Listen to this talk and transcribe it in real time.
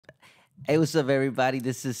Hey, what's up, everybody?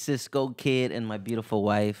 This is Cisco Kid and my beautiful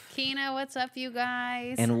wife. Kina, what's up, you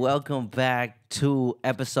guys? And welcome back to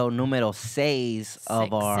episode numero 6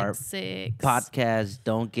 of our 666. podcast,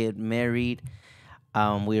 Don't Get Married.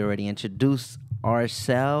 We already introduced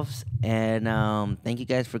ourselves, and thank you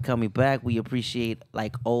guys for coming back. We appreciate,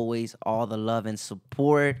 like always, all the love and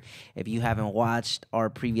support. If you haven't watched our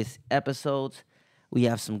previous episodes, we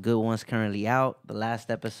have some good ones currently out. The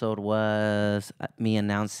last episode was me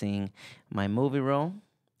announcing my movie role.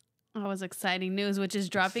 That was exciting news, which is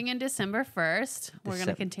dropping in December 1st. We're going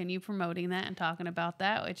to Decem- continue promoting that and talking about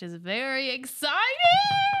that, which is very exciting.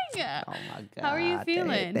 Oh my God. How are you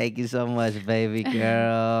feeling? Thank you so much, baby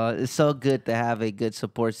girl. It's so good to have a good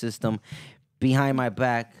support system behind my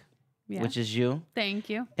back, Yeah. which is you. Thank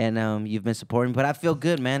you. And you've been supporting, but I feel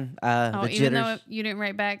good, man. The Even though jitters. you didn't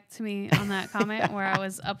write back to me on that comment where I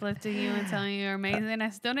was uplifting you and telling you you're amazing, I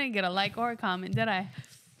still didn't get a like or a comment, did I?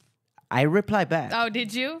 I reply back. Oh,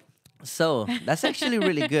 did you? So that's actually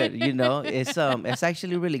really good. It's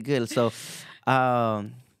actually really good. So,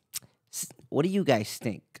 what do you guys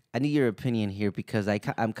think? I need your opinion here because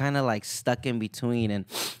I'm kind of like stuck in between, and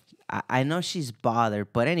I know she's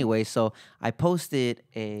bothered. But anyway, so I posted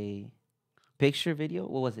a picture video.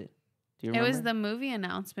 What was it? Do you It remember? was the movie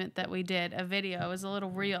announcement that we did, a video. It was a little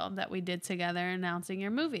reel that we did together announcing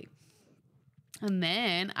your movie. And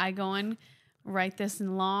then I go and write this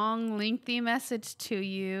long, lengthy message to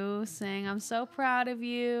you saying, I'm so proud of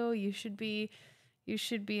you. You should be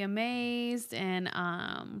amazed.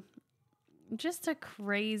 And just a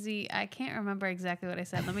crazy, I can't remember exactly what I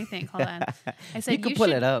said. Let me think. Hold on. I said, you can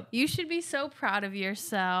pull it up. You should be so proud of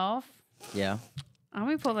yourself. Yeah. Let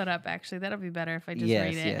me pull it up, actually. That'll be better if I just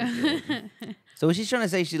Yes, read it. yes. So what she's trying to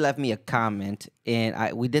say, she left me a comment, and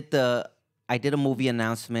I did a movie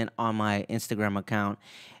announcement on my Instagram account,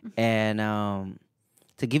 and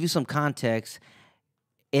to give you some context,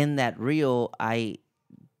 in that reel, I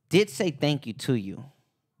did say thank you to you.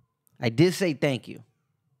 I did say thank you.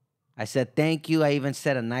 I said thank you. I even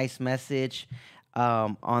said a nice message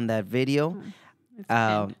on that video It's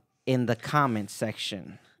pinned. in the comment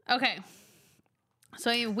section. Okay.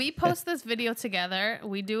 So we post this video together.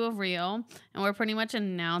 We do a reel, and we're pretty much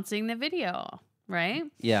announcing the video, right?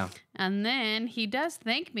 Yeah. And then he does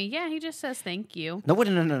thank me. Yeah, he just says thank you.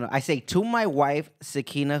 No. I say, to my wife,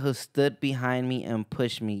 Sakina, who stood behind me and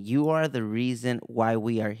pushed me, you are the reason why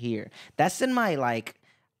we are here. That's in my,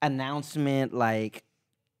 announcement,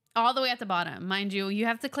 All the way at the bottom. Mind you, you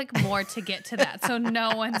have to click more to get to that. So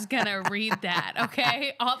no one's going to read that,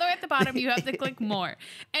 okay? All the way at the bottom, you have to click more.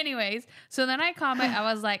 Anyways, so then I comment, I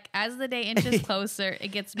was like, as the day inches closer, it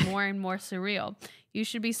gets more and more surreal. You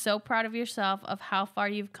should be so proud of yourself of how far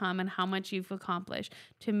you've come and how much you've accomplished.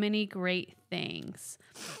 To many great things.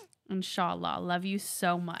 Inshallah. Love you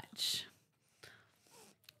so much.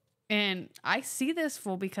 And I see this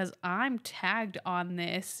fool because I'm tagged on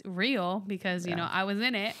this reel because, you know, I was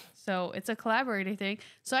in it. So it's a collaborator thing.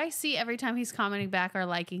 So I see every time he's commenting back or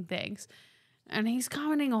liking things. And he's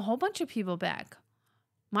commenting a whole bunch of people back.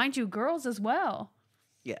 Mind you, girls as well.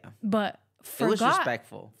 yeah. But It was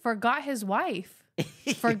respectful. forgot his wife.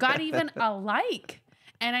 Forgot even a like.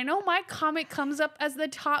 And I know my comment comes up as the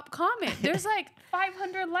top comment. There's like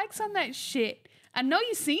 500 likes on that shit. I know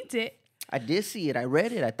you seen it. I did see it. I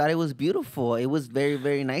read it. I thought it was beautiful. It was very,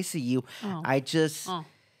 very nice of you. Oh. I just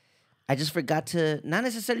forgot to, not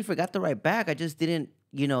necessarily forgot to write back. I just didn't,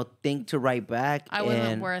 think to write back. I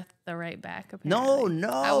wasn't worth the write back, apparently. No.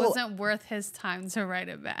 I wasn't worth his time to write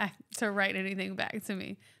it back, to write anything back to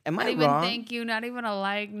me. Am not I even wrong? thank you, not even a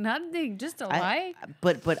like, nothing, just a like.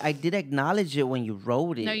 But I did acknowledge it when you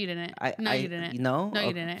wrote it. No, you didn't. You didn't. No? No,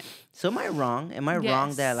 you didn't. So am I wrong? Am I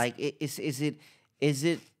wrong that Yes. is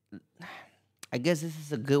it I guess this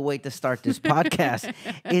is a good way to start this podcast.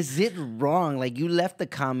 Is it wrong? Like, you left the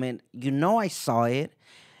comment, I saw it.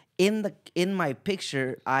 In my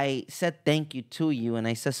picture, I said thank you to you, and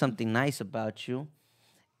I said something nice about you.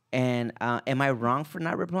 And am I wrong for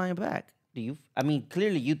not replying back?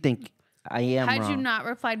 Clearly you think I am wrong. Had you not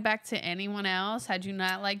replied back to anyone else, had you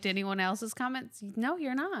not liked anyone else's comments, no,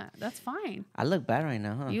 you're not. That's fine. I look bad right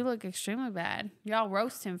now, huh? You look extremely bad. Y'all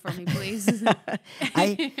roast him for me, please.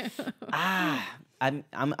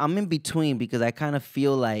 I'm in between because I kind of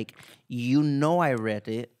feel like I read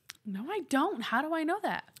it. No, I don't. How do I know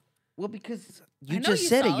that? Well, because I you know just you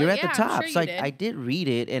said it. saw You're it. at the Yeah, I'm top. sure So you did. I did read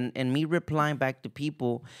it, and me replying back to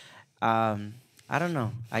people, I I don't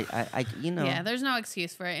know. Yeah, there's no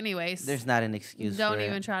excuse for it. Anyways, there's not an excuse for don't it.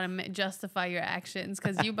 even try to justify your actions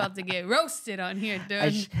because you about to get roasted on here, I,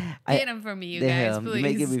 dude. sh- Get I them from me, you guys, Damn, you're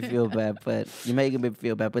making please. me feel bad, but you're making me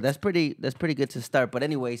feel bad. But that's pretty good to start. But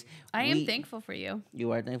anyways, I am thankful for you.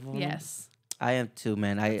 you are thankful for me? Yes. I am too,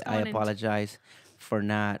 man. I, What's I going into- apologize for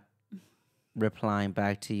not replying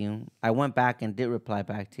back to you. I went back and did reply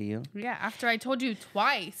back to you. Yeah, after I told you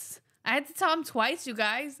twice. I had to tell him twice, you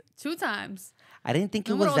guys. 2 times. I didn't think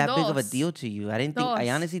it Número was that big of a dos. deal to you. I Dos.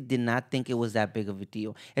 honestly did not think it was that big of a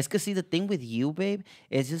deal. It's because, see, the thing with you, babe,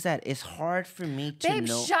 is just that it's hard for me to Babe,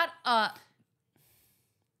 know. shut up.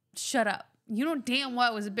 Shut up. You know damn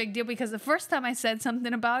well it was a big deal because the first time I said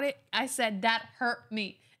something about it, I said that hurt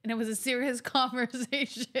me. And it was a serious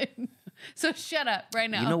conversation. So shut up right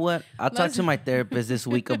now. You know what? I'll talk to my therapist this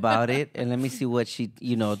week about it, and let me see what she,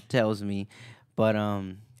 tells me. But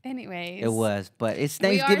Anyways. it was. But it's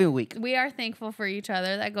Thanksgiving week. We are thankful for each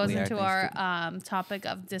other. That goes We are into our topic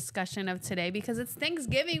of discussion of today because it's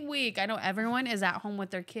Thanksgiving week. I know everyone is at home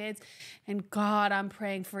with their kids. And God, I'm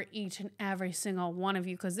praying for each and every single one of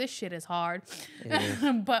you because this shit is hard. It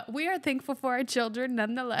is. But we are thankful for our children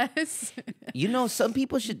nonetheless. Some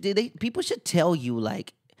people people should tell you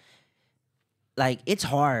like it's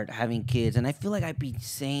hard having kids, and I feel like I be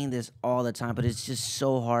saying this all the time, but it's just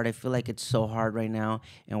so hard. I feel like it's so hard right now,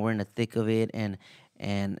 and we're in the thick of it,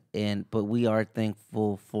 but we are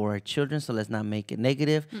thankful for our children. So let's not make it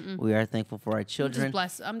negative. We are thankful for our children.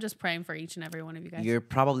 I'm just praying for each and every one of you guys. You're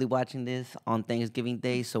probably watching this on Thanksgiving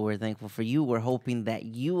Day, so we're thankful for you. We're hoping that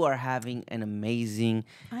you are having an amazing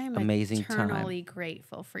time. Eternally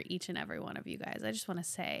grateful for each and every one of you guys. I just want to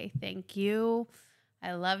say thank you.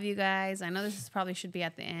 I love you guys. I know probably should be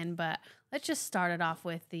at the end, but let's just start it off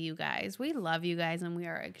with you guys. We love you guys, and we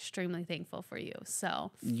are extremely thankful for you. So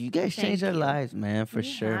you guys changed our lives, man, for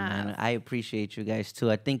sure, man. I appreciate you guys too.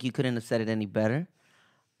 I think you couldn't have said it any better.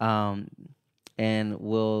 And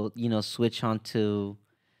we'll, switch on to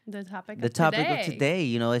the topic of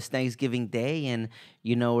today. It's Thanksgiving Day, and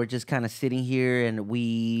we're just kind of sitting here, and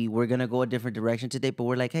we're gonna go a different direction today. But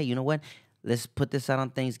we're like, hey, you know what? Let's put this out on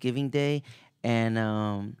Thanksgiving Day.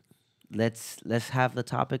 And let's have the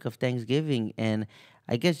topic of Thanksgiving. And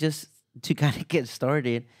I guess just to kind of get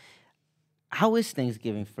started, how is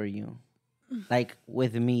Thanksgiving for you? Like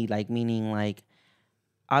with me, like meaning like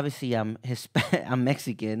obviously I'm I'm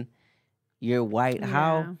Mexican, you're white. Yeah.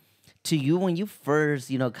 How to you when you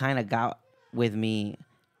first, kind of got with me,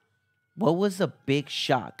 what was a big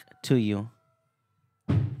shock to you?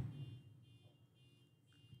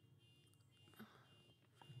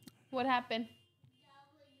 What happened?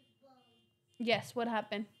 Yes, what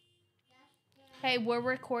happened? Hey, we're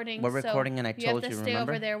recording. We're recording, and I you have told to you, stay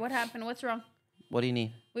remember? over there. What happened? What's wrong? What do you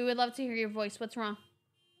need? We would love to hear your voice. What's wrong?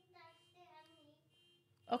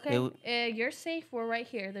 Okay, you're safe. We're right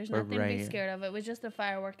here. There's nothing to be scared of. It was just a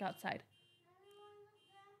firework outside.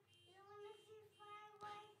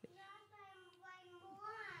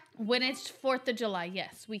 When it's 4th of July,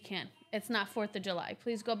 yes, we can. It's not 4th of July.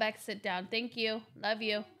 Please go back, sit down. Thank you. Love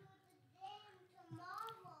you.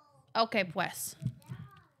 Okay, pues.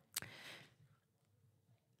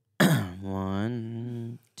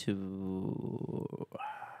 1, 2.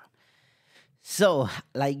 So,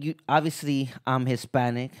 like you, obviously, I'm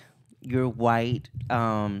Hispanic. You're white.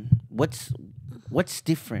 What's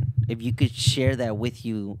different? If you could share that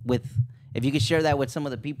if you could share that with some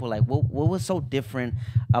of the people, like what was so different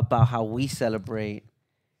about how we celebrate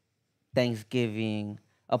Thanksgiving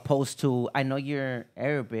opposed to, I know you're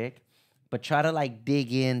Arabic, but try to like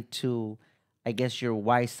dig into, I guess, your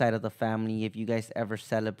white side of the family, if you guys ever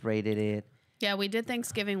celebrated it. Yeah, we did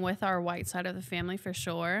Thanksgiving with our white side of the family for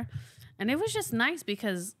sure. And it was just nice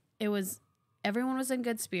because everyone was in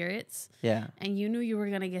good spirits. Yeah. And you knew you were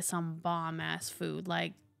going to get some bomb ass food.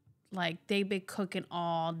 Like they been cooking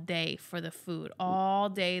all day for the food. All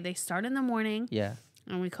day. They start in the morning. Yeah.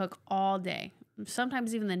 And we cook all day.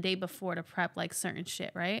 Sometimes even the day before to prep like certain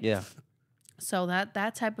shit, right? Yeah. So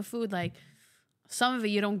that type of food, like some of it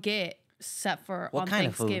you don't get except for on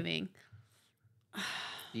Thanksgiving.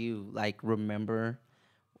 Do you like remember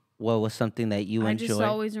what was something that you enjoyed? I just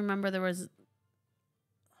always remember there was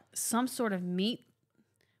some sort of meat,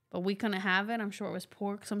 but we couldn't have it. I'm sure it was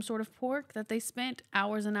pork, some sort of pork that they spent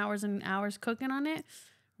hours and hours and hours cooking on it,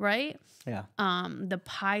 right? Yeah. The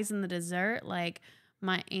pies and the dessert, like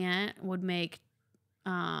my aunt would make,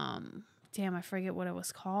 I forget what it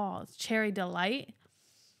was called, cherry delight.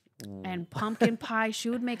 And pumpkin pie.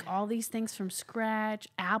 She would make all these things from scratch.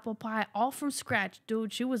 Apple pie, all from scratch,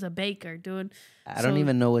 dude. She was a baker, dude. I don't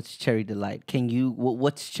even know what's cherry delight. Can you?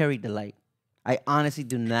 What's cherry delight? I honestly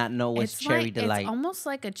do not know what's cherry It's delight. almost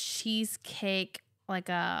like a cheesecake, like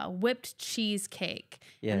a whipped cheesecake,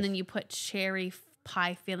 and Yes. then you put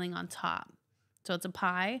pie filling on top. So it's a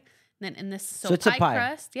pie. And then in this, So so it's a pie pie.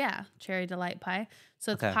 crust, yeah, cherry delight pie.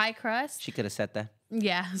 So it's Okay. pie crust. She could have said that.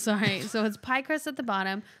 Yeah, sorry. So it's pie crust at the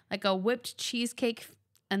bottom, like a whipped cheesecake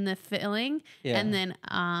and the filling, Yeah. and then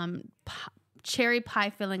cherry pie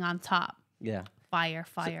filling on top. Yeah. Fire,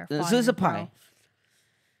 fire, So fire. it's a bro. pie.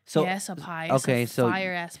 So Yes, a pie. okay, It's a so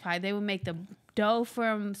fire ass pie. They would make the dough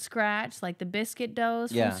from scratch, like the biscuit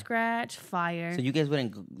doughs Yeah. from scratch. Fire. so you guys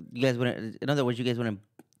wouldn't. In other words, you guys wouldn't.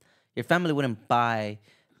 Your family wouldn't buy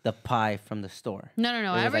the pie from the store. No. It was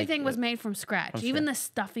like, Everything was made from scratch. from Even the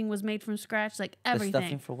stuffing was made from scratch. Like everything. The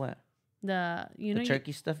stuffing for what? The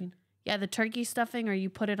Turkey stuffing. yeah, the turkey stuffing, or you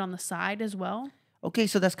put it on the side as well. Okay,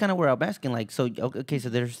 so that's kind of where I'm asking. Like, so okay, so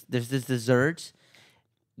there's this desserts.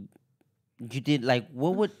 You did like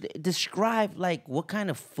what would describe like what kind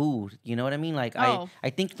of food? You know what I mean? Like Oh, I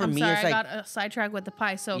think for I'm me sorry, it's I like got sidetracked with the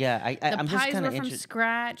pie. So yeah, the I'm just pies kind were of from interested.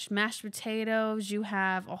 scratch, mashed potatoes. You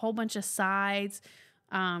have a whole bunch of sides,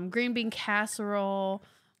 green bean casserole,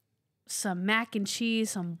 some mac and cheese,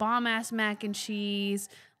 some bomb ass mac and cheese.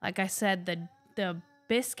 Like I said, the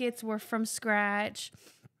biscuits were from scratch.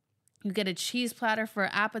 You get a cheese platter for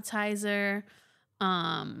appetizer.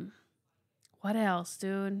 What else,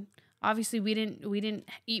 dude? Obviously, we didn't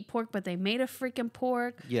eat pork, but they made a freaking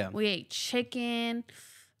pork. Yeah. We ate chicken,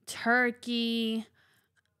 turkey,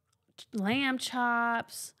 lamb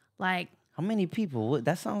chops. Like, How many people?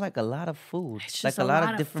 That sounds like a lot of food. it's Like just a a lot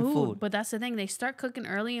lot of different food. food. But that's the thing. They start cooking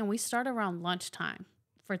early, and we start around lunchtime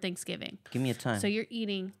for Thanksgiving. Give me a time. So you're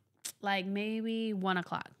eating like maybe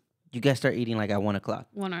 1:00. You guys start eating like at 1 o'clock.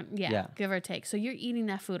 Yeah, give or take. So you're eating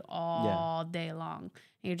that food all day long.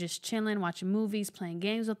 And you're just chilling, watching movies, playing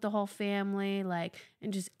games with the whole family, like,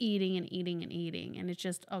 and just eating and eating and eating. And it's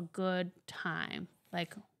just a good time.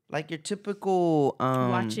 Like your typical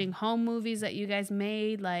Watching home movies that you guys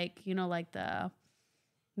made, like, like the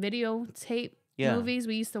videotape movies.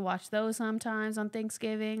 We used to watch those sometimes on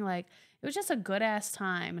Thanksgiving. Like, it was just a good ass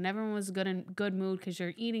time. And everyone was in good mood because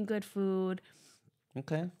you're eating good food.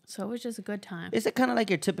 Okay. So it was just a good time. Is it kind of like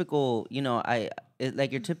your typical,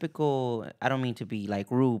 like your typical, I don't mean to be like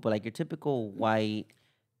rude, but like your typical white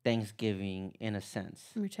Thanksgiving in a sense?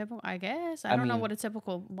 Your typical, I guess. I don't know what a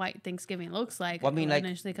typical white Thanksgiving looks like. Well, I mean, like,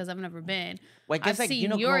 initially, because I've never been. Well, I guess, I've like, seen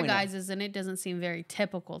your growing up- guys's, and it doesn't seem very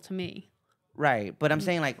typical to me. Right. But I'm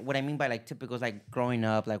saying like what I mean by like typical is like growing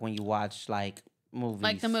up, like when you watch like movies.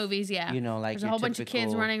 Like the movies, yeah. Like there's a whole bunch of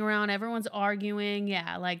kids running around, everyone's arguing,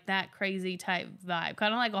 yeah, like that crazy type vibe,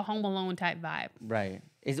 kind of like a Home Alone type vibe. Right.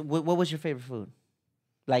 What was your favorite food?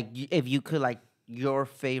 Like if you could like your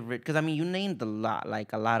favorite, because I mean you named a lot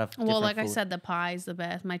of. Well, like food. I said, the pie's the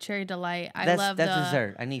best. My cherry delight, I That's love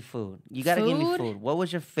dessert. I need food. You gotta give me Food? food. What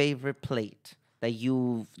was your favorite plate that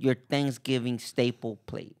your Thanksgiving staple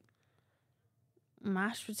plate?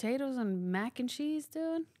 mashed potatoes and mac and cheese,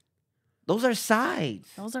 dude. Those are sides.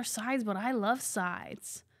 Those are sides, but I love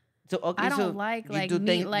sides. So okay, I don't so like you do meat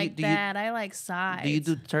thing- like do you- that. I like sides. Do you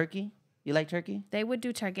do turkey? You like turkey? They would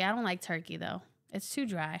do turkey. I don't like turkey though. It's too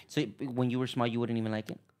dry. So when you were small, you wouldn't even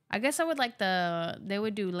like it. I guess I would like they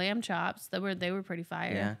would do lamb chops. They were pretty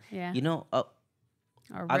fire. Yeah. You know, Or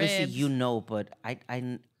obviously ribs. but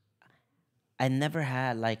I never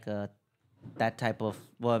had like that type of,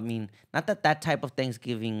 well, I mean, not that type of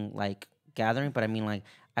Thanksgiving like gathering, but I mean like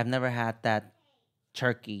I've never had that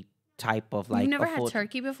turkey type of like. You've never had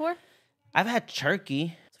turkey before? I've had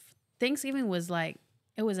turkey. Thanksgiving was like,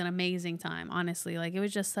 it was an amazing time, honestly. Like, it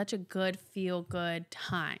was just such a good, feel good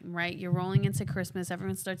time, right? You're rolling into Christmas.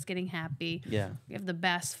 Everyone starts getting happy. Yeah. You have the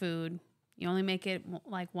best food. You only make it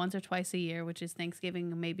like once or twice a year, which is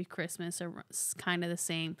Thanksgiving and maybe Christmas, or kind of the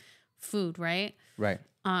same food, right? Right.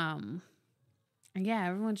 And yeah,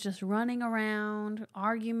 everyone's just running around,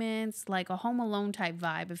 arguments, like a Home Alone type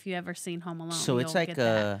vibe. If you ever seen Home Alone, So it's you'll like get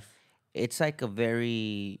that. it's like a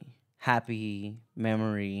very happy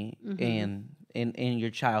memory in your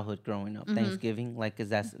childhood growing up. Thanksgiving, like, is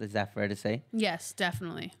that fair to say? Yes,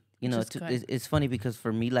 definitely. You know, it's funny because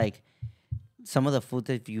for me, like, some of the food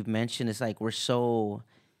that you've mentioned is like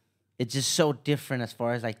it's just so different as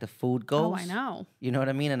far as like the food goes. Oh, I know. You know what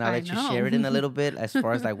I mean? And I'll I let you know. share it in a little bit as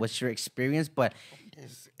far as like what's your experience, but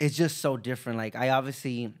it's just so different. Like, I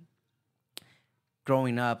obviously,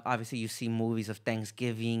 growing up, obviously you see movies of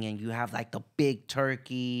Thanksgiving and you have like the big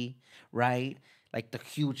turkey, right? Like the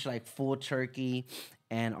huge, like full turkey.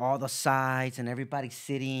 and all the sides and everybody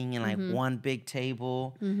sitting in like one big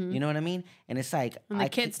table. You know what I mean? And it's like And the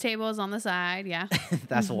kids' table is on the side. Yeah.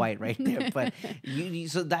 that's white right there. But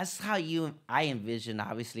so that's how I envision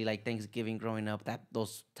obviously like Thanksgiving growing up, that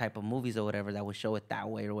those type of movies or whatever that would show it that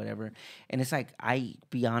way or whatever. And it's like, I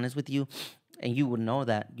be honest with you, and you would know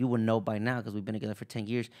that, you would know by now because we've been together for 10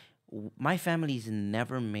 years. My family's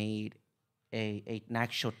never made an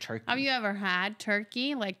actual turkey. Have you ever had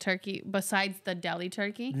turkey, like turkey besides the deli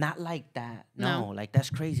turkey? Not like that. No. No, like that's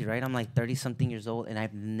crazy, right? I'm like 30 something years old and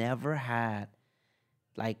I've never had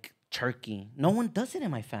like turkey. No one does it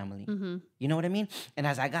in my family. You know what I mean? And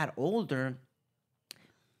as I got older,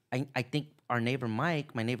 I think my neighbor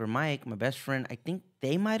Mike, my best friend, I think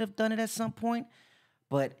they might have done it at some point,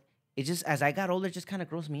 but it just, as I got older, it just kind of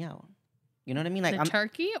grossed me out. You know what I mean? Like The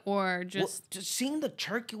turkey or just just seeing the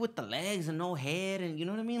turkey with the legs and no head, and you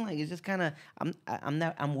know what I mean? Like it's just kind of,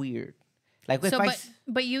 I'm weird. Like if so,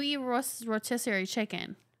 but you eat rotisserie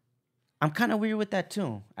chicken. I'm kind of weird with that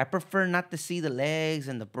too. I prefer not to see the legs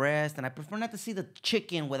and the breast, and I prefer not to see the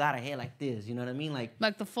chicken without a head like this. You know what I mean?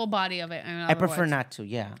 Like the full body of it. I prefer not to.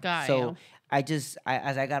 Yeah. Got so you.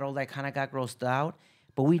 as I got older, I kind of got grossed out.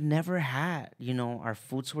 But we never had, our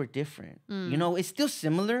foods were different. It's still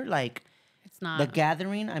similar. Like it's not the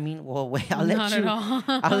gathering. I mean, well, wait, Not at all.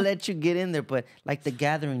 I'll let you get in there. But like the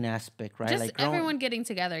gathering aspect, right? just Like everyone getting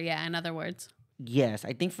together. Yeah. In other words. Yes,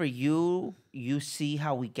 I think for you, you see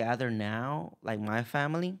how we gather now, like my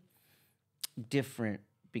family, different.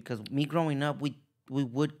 Because me growing up, we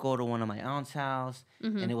would go to one of my aunt's house,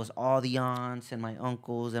 and it was all the aunts and my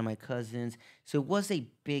uncles and my cousins. So it was a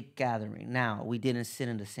big gathering. Now, we didn't sit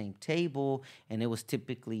in the same table, and it was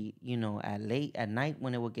typically, at night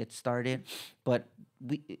when it would get started. But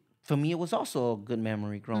for me, it was also a good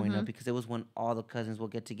memory growing up because it was when all the cousins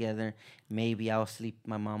would get together. Maybe I'll sleep,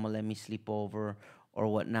 my mom will let me sleep over or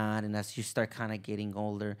whatnot. And as you start kind of getting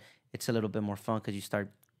older, it's a little bit more fun because you start,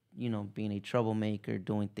 being a troublemaker,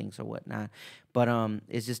 doing things or whatnot. But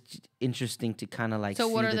it's just interesting to kind of like. So,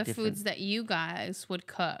 see what are the foods that you guys would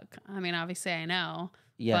cook? I mean, obviously, I know.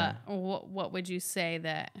 Yeah. But what would you say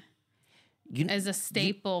that is a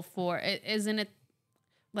staple for it? Isn't it?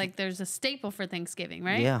 Like there's a staple for Thanksgiving,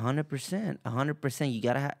 right? Yeah, 100%. 100%. You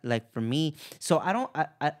gotta like for me. So I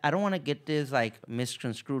don't want to get this like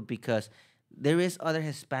misconstrued because there is other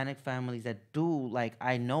Hispanic families that do, like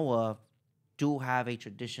I know of, do have a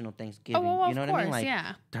traditional Thanksgiving. Oh, well, you know of what I mean? course, Like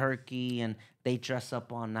yeah. turkey, and they dress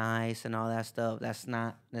up all nice and all that stuff. That's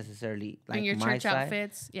not necessarily like And your my church side.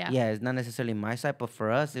 outfits, yeah. Yeah, it's not necessarily my side, but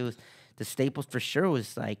for us, it was the staples for sure.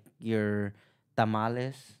 Was like your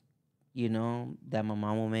tamales. That my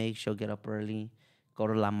mom will make. She'll get up early, go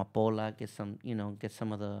to La Mapola, get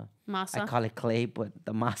some of the Masa. I call it clay, but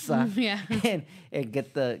the masa. Yeah. and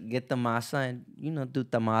get the masa and do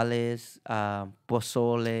tamales,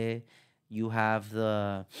 pozole. You have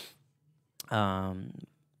the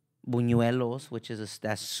buñuelos, which is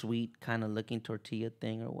that sweet kind of looking tortilla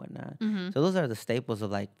thing or whatnot. So those are the staples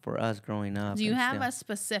of like for us growing up. Do you have a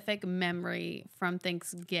specific memory from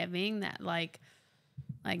Thanksgiving that like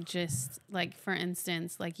just like for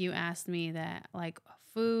instance, like you asked me that like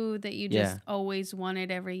food that you just always wanted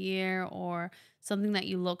every year or something that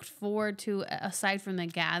you looked forward to aside from the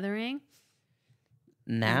gathering?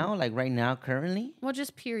 Now, like right now, currently? Well,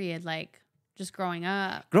 just period, like just growing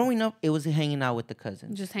up. Growing up, it was hanging out with the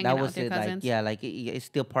cousins. Just hanging out with your Like, cousins? yeah, like it's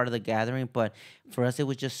still part of the gathering, but for us, it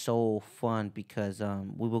was just so fun because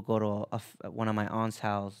we would go to one of my aunt's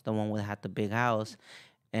house, the one that had the big house,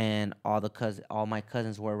 and all my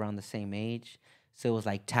cousins were around the same age. So it was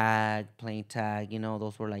like playing tag,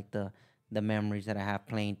 those were like the memories that I have,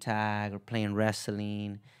 playing tag or playing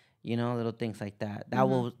wrestling, little things like that.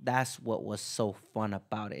 That's what was so fun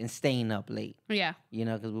about it, and staying up late. Yeah.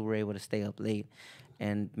 Because we were able to stay up late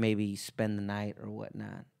and maybe spend the night or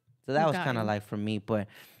whatnot. So that was kind of like for me, but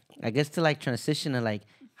I guess to like transition to like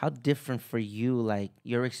how different for you, like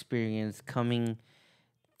your experience coming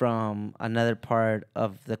from another part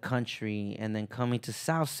of the country and then coming to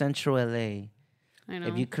South Central LA. I know.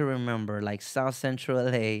 If you could remember, like South Central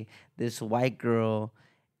LA, this white girl,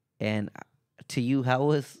 and to you,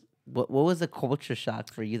 what was the culture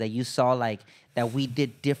shock for you that you saw like that we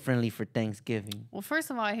did differently for Thanksgiving? Well, first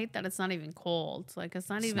of all, I hate that it's not even cold. Like it's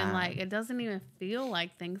not even like it doesn't even feel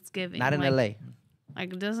like Thanksgiving. Not in LA.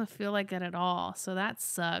 Like it doesn't feel like it at all. So that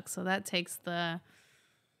sucks. So that takes the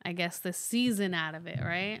season out of it,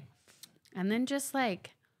 right? And then just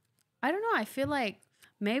like, I don't know, I feel like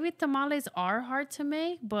maybe tamales are hard to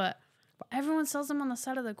make, but everyone sells them on the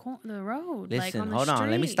side of the road. Like Listen, on the hold on.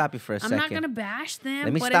 Let me street. stop you for a I'm second. not gonna bash them,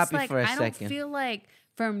 Let me but stop it's you like for a I second. don't feel like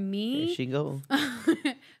for There me, she go.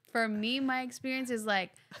 for me, my experience is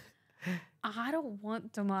like I don't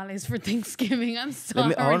want tamales for Thanksgiving. I'm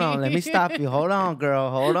sorry. Hold on. Let me stop you. Hold on, girl.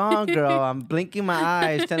 Hold on, girl. I'm blinking my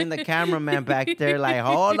eyes, telling the cameraman back there, like,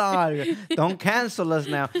 hold on. Don't cancel us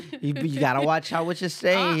now. You gotta watch out what you're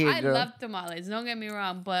saying here, I girl. love tamales. Don't get me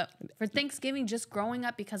wrong, but for Thanksgiving, just growing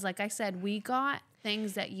up, because like I said, we got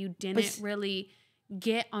things that you didn't really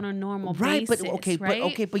get on a normal Right, basis.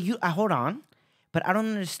 but you hold on. But I don't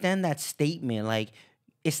understand that statement. Like,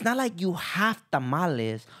 it's not like you have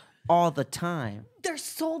tamales all the time. They're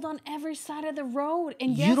sold on every side of the road,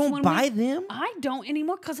 and You don't buy them? I don't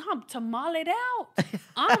anymore because I'm tamaleed out.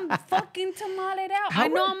 I'm fucking tamaleed out. I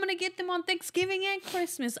know I'm gonna get them on Thanksgiving and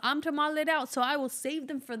Christmas. I'm tamaleed out, so I will save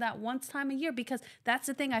them for that once time a year because that's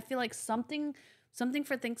the thing. I feel like something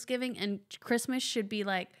for Thanksgiving and Christmas should be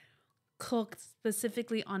like cooked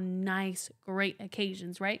specifically on nice, great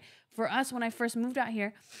occasions, right? For us, when I first moved out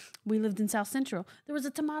here, we lived in South Central. There was a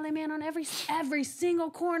tamale man on every single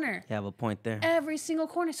corner. You have a point there. Every single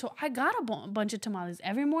corner. So I got a bunch of tamales.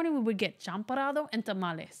 Every morning we would get champorado and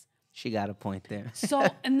tamales. She got a point there. So,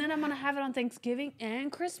 and then I'm going to have it on Thanksgiving and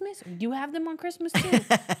Christmas. You have them on Christmas too.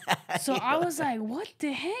 So I was like, what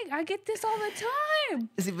the heck? I get this all the time.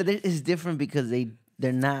 See, but it's different because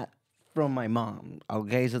they're not from my mom,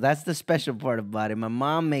 okay? So that's the special part about it. My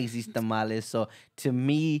mom makes these tamales, so to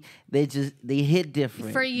me, they hit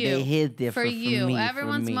different. For you. They hit different for you. me,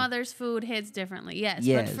 Everyone's for me. mother's food hits differently. Yes.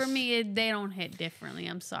 Yes. But for me, they don't hit differently.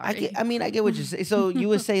 I'm sorry. I get what you say. So you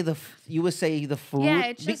would say the food. Yeah,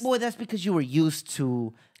 it's just... Boy, that's because you were used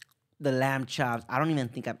to the lamb chops. I don't even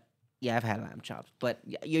think I've had lamb chops, but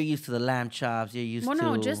you're used to the lamb chops. You're used to...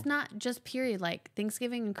 Well, no, just period. Like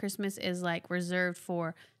Thanksgiving and Christmas is like reserved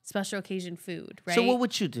for special occasion food, right? So what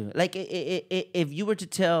would you do? Like if you were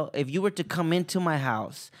to come into my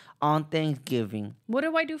house on Thanksgiving. What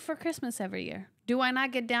do I do for Christmas every year? Do I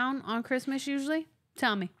not get down on Christmas usually?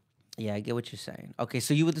 Tell me. Yeah, I get what you're saying. Okay,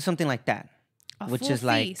 so you would do something like that. A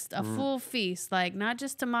full feast, like not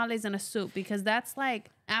just tamales and a soup, because that's like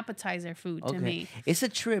appetizer food to me. It's a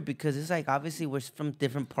trip because it's like obviously we're from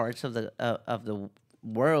different parts of the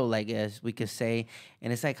world, I guess we could say,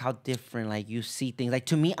 and it's like how different like you see things. Like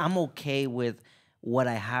to me, I'm okay with what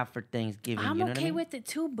I have for Thanksgiving. I'm you know okay what I mean? with it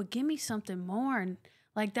too, but give me something more. And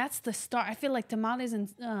like that's the start. I feel like tamales and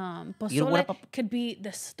pozole You know what could be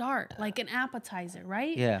the start, like an appetizer,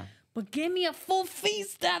 right? Yeah. But give me a full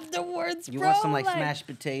feast afterwards, You bro. want some like smashed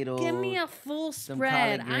potatoes? Give me a full some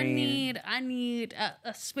spread. collard I greens. need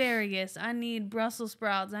asparagus. I need Brussels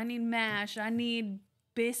sprouts. I need mash. I need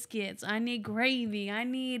biscuits. I need gravy. I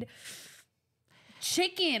need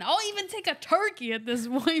chicken. I'll even take a turkey at this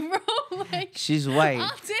point, bro. Like, She's white.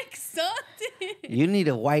 I'll take something. You need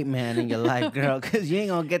a white man in your life, girl, because you ain't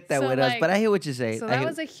gonna get that So, with us. like, But I hear what you say. So that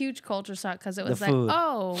was a huge culture shock because it was like, food.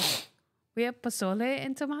 oh, we have pozole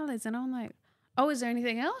and tamales, and I'm like, oh, is there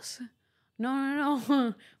anything else?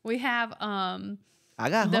 No. We have I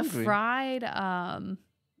got the hungry. fried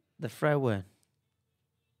The fried what?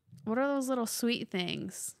 what are those little sweet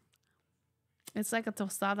things? It's like a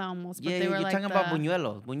tostada almost, but Yeah, they were you're like talking about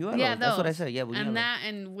buñuelos. Buñuelos. Yeah, That's what I those. said. Yeah, buñuelos.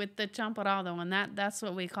 And with the champorado, and that's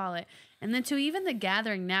what we call it. And then too, even the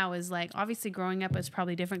gathering now is like, obviously growing up it's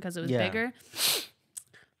probably different because it was bigger,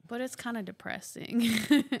 but it's kind of depressing.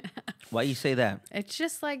 Why you say that? It's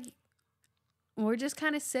just like we're just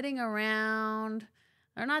kind of sitting around.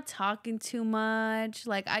 They're not talking too much.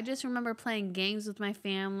 Like I just remember playing games with my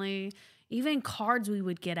family. Even cards we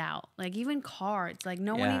would get out. Like even cards. Like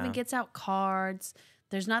no one even gets out cards.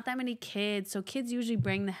 There's not that many kids. So kids usually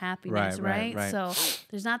bring the happiness, right? So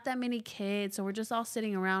there's not that many kids. So we're just all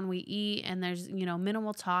sitting around. We eat and there's,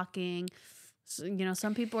 minimal talking. So,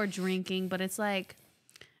 some people are drinking, but it's like,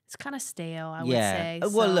 it's kind of stale, I would say.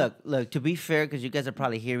 Well, look. To be fair, because you guys are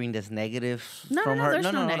probably hearing this negative from her.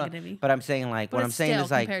 There's no negativity. But I'm saying like what I'm saying is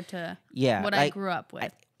like compared to what like, I grew up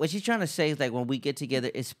with. What she's trying to say is like when we get together,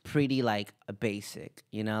 it's pretty like a basic.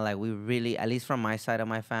 Like we really, at least from my side of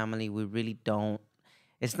my family, we really don't.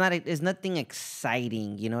 It's nothing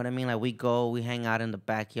exciting. You know what I mean? Like we hang out in the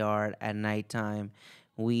backyard at nighttime.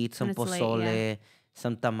 We eat some pozole,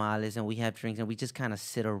 some tamales, and we have drinks, and we just kind of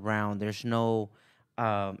sit around. There's no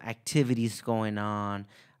activities going on.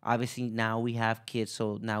 Obviously now we have kids,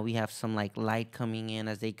 so now we have some like light coming in.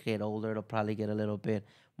 As they get older, it'll probably get a little bit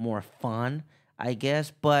more fun, I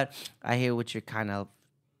guess. But I hear what you're kind of,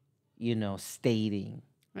 stating.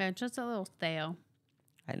 Yeah, just a little stale.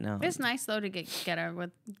 I know. It's nice though to get together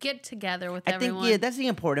with I think everyone. yeah, that's the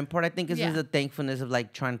important part. I think is Yeah. the thankfulness of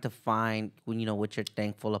like trying to find what you're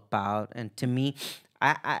thankful about. And to me,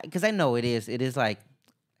 I because I know it is like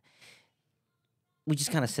we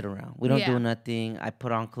just kind of sit around. We don't do Yeah. nothing. I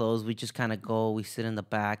put on clothes. We just kind of go. We sit in the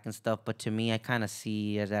back and stuff. But to me, I kind of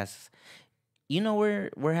see it as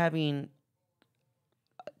we're having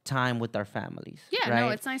time with our families, Yeah, no,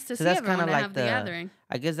 right? it's nice to So see that's everyone kind of and like have the gathering.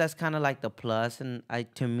 I guess that's kind of like the plus. And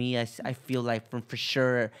to me, I feel like for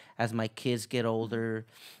sure as my kids get older,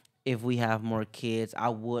 if we have more kids, I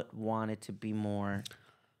would want it to be more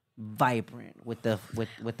vibrant with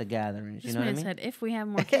the gatherings. You This know what I man mean? said, if we have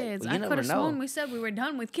more kids, Well, I you could never have sworn know. we said we were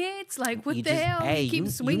done with kids. Like, what You the just hell? hey, He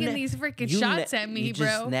keeps swinging these freaking shots at me, you bro.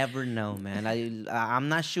 just never know, man. I'm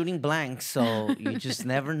not shooting blanks, so you just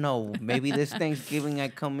never know. Maybe this Thanksgiving I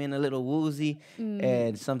come in a little woozy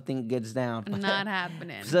and something gets down. Not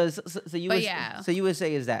happening. So But yeah. you would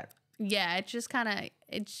say is that Yeah, it's just kind of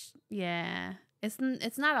it's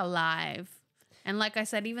not alive. And like I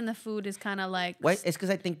said, even the food is kind of like It's because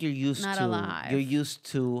I think not alive. you're used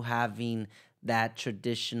to having that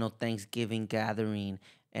traditional Thanksgiving gathering,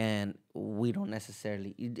 and we don't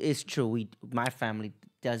necessarily. It's true. My family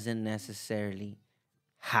doesn't necessarily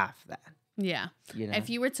have that. Yeah. You know. If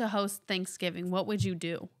you were to host Thanksgiving, what would you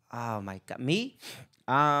do? Oh my God, me.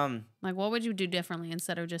 Like, what would you do differently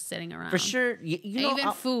instead of just sitting around? For sure,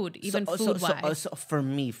 even food wise. So for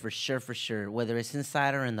me, for sure, whether it's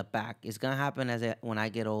inside or in the back, it's gonna happen when I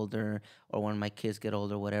get older or when my kids get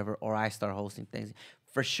older, whatever, or I start hosting things.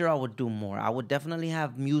 For sure, I would do more. I would definitely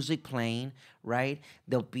have music playing, right?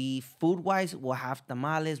 There'll be food wise. We'll have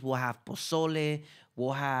tamales. We'll have pozole.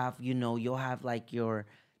 We'll have you'll have like your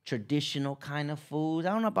traditional kind of foods. I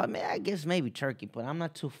don't know about me. I guess maybe turkey, but I'm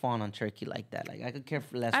not too fond on turkey like that. Like I could care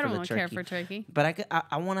for less I for the don't turkey. care for turkey. But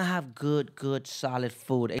I want to have good, solid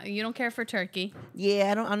food. You don't care for turkey.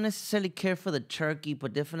 Yeah, I don't necessarily care for the turkey,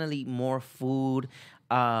 but definitely more food.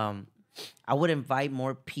 I would invite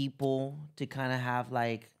more people to kind of have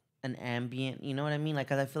like an ambient, you know what I mean? Like,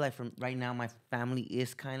 'cause I feel like from right now, my family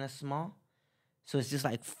is kind of small. So it's just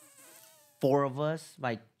like four of us,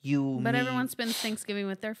 like you, But me. everyone spends Thanksgiving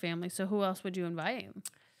with their family, so who else would you invite?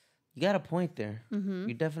 You got a point there. Mm-hmm.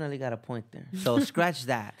 You definitely got a point there. So scratch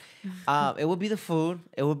that. It will be the food.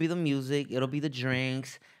 It will be the music. It'll be the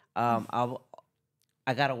drinks.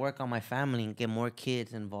 I gotta work on my family and get more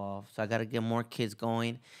kids involved. So I gotta get more kids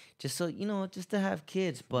going, just so just to have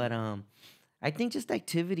kids. But I think just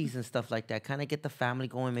activities and stuff like that, kind of get the family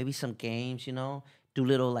going. Maybe some games, do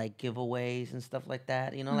little like giveaways and stuff like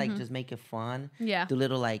that. Like just make it fun. Yeah. Do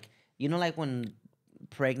little like like when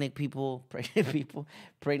pregnant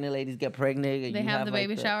ladies get pregnant. And They you have the like,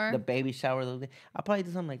 baby shower? The baby shower. I'll probably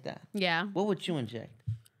do something like that. Yeah. What would you inject?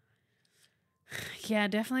 Yeah,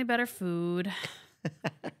 definitely better food.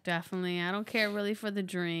 Definitely. I don't care really for the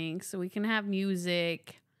drinks. So we can have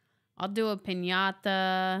music. I'll do a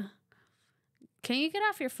piñata. Can you get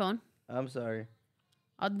off your phone? I'm sorry.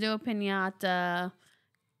 I'll do a piñata.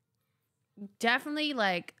 Definitely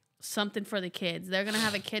like something for the kids. They're going to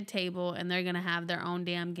have a kid table and they're going to have their own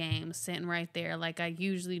damn games sitting right there like I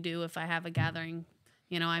usually do if I have a gathering.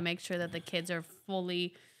 I make sure that the kids are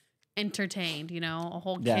fully entertained, a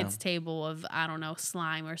whole kids table of, I don't know,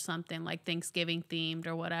 slime or something like Thanksgiving themed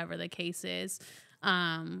or whatever the case is.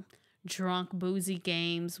 Drunk boozy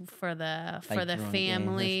games for the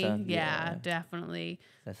family. Yeah, definitely.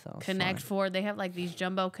 That sounds Connect fun. Four. They have like these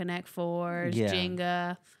jumbo Connect Fours,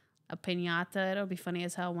 Jenga, a piñata. It'll be funny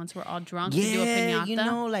as hell once we're all drunk to do a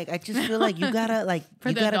piñata. Like I just feel like you gotta like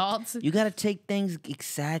adults. You gotta take things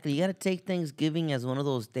exactly. You gotta take Thanksgiving as one of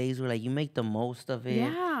those days where like you make the most of it.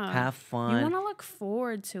 Yeah. Have fun. You want to look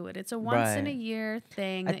forward to it. It's a once in a year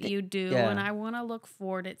thing that you do, and I want to look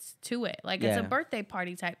forward to it. Like it's a birthday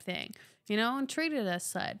party type thing, and treat it as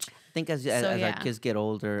such. I think as our kids get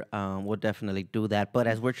older, we'll definitely do that. But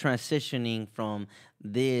as we're transitioning from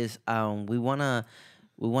this, we wanna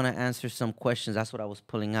answer some questions. That's what I was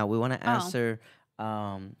pulling out. We want to answer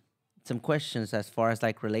some questions as far as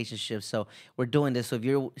like relationships. So we're doing this. So if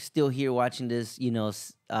you're still here watching this,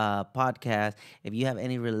 podcast, if you have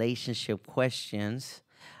any relationship questions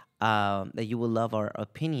that you would love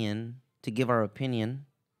to give our opinion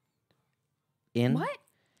in. What?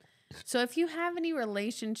 So if you have any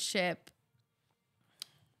relationship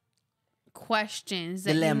questions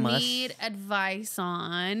that Dilemmas. you need advice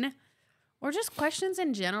on, or just questions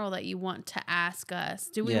in general that you want to ask us,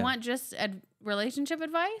 do we want just relationship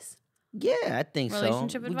advice? Yeah, I think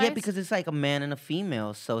Relationship so. advice? Yeah, because it's like a man and a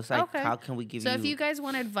female. So it's like, Okay. how can we give So you... if you guys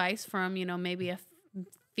want advice from, maybe a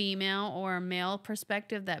female or a male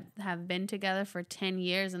perspective that have been together for 10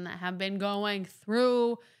 years and that have been going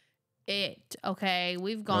through it, okay?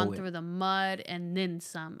 We've gone Know it. through the mud and then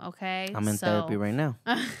some, okay? I'm in therapy right now.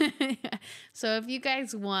 So if you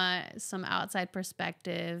guys want some outside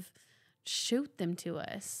perspective, shoot them to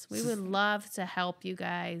us. We would love to help you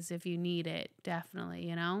guys if you need it.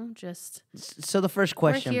 Definitely, just So the first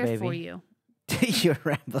question, we're here baby. for you. You're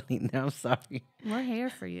rambling now. I'm sorry. We're here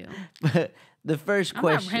for you. But the first I'm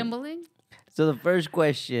question. not rambling. So the first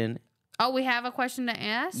question. Oh, we have a question to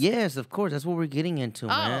ask? Yes, of course. That's what we're getting into,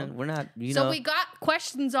 man. We're not, So we got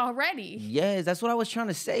questions already. Yes, that's what I was trying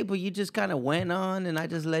to say, but you just kind of went on, and I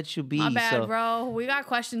just let you be. My bad, bro. We got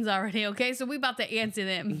questions already, okay? So we about to answer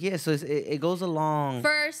them. Yeah, so it goes along.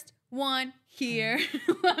 First one here.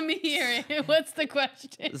 Let me hear it. What's the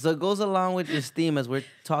question? So it goes along with this theme as we're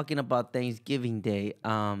talking about Thanksgiving Day.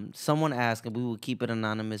 Someone asked, and we will keep it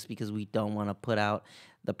anonymous because we don't want to put out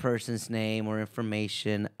the person's name or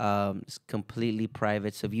information. It's completely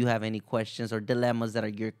private. So if you have any questions or dilemmas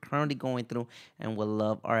that you're currently going through and would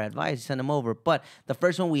love our advice, send them over. But the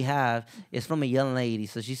first one we have is from a young lady.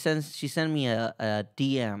 So she sent me a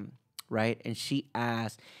DM, right? And she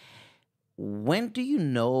asked, when do you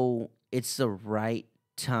know it's the right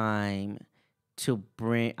time to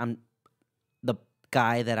bring the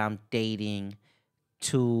guy that I'm dating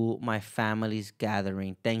to my family's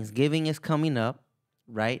gathering? Thanksgiving is coming up,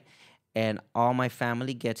 right? And all my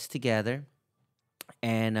family gets together.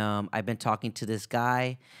 And I've been talking to this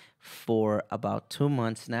guy for about 2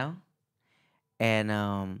 months now. And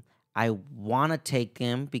I want to take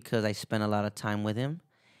him because I spent a lot of time with him.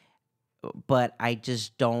 But I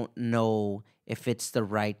just don't know if it's the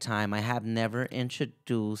right time. I have never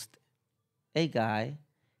introduced a guy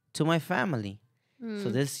to my family. So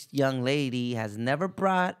this young lady has never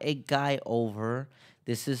brought a guy over.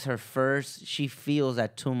 This is her first, she feels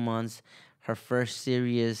at 2 months, her first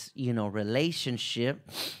serious, relationship.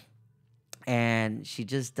 And she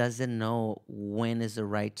just doesn't know when is the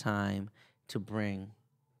right time to bring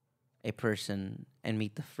a person and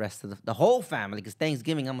meet the rest of the whole family. Because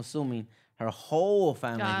Thanksgiving, I'm assuming her whole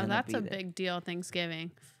family. God, that's a big deal,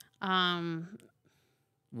 Thanksgiving.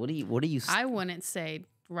 What do you? I wouldn't say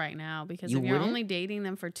right now because You if you're wouldn't? only dating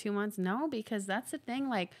them for 2 months, no, because that's the thing.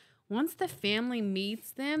 Like, once the family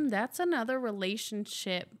meets them, that's another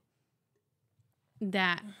relationship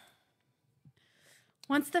that.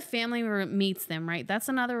 Once the family meets them, right? That's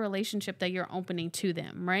another relationship that you're opening to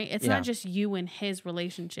them, right? It's Yeah. not just you and his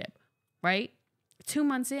relationship, right? 2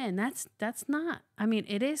 months in, that's not. I mean,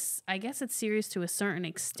 it is. I guess it's serious to a certain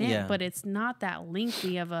extent, Yeah. but it's not that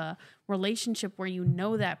lengthy of a relationship where you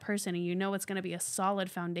know that person and you know it's going to be a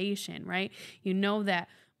solid foundation, right? You know that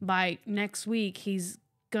by next week he's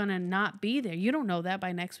gonna not be there. You don't know that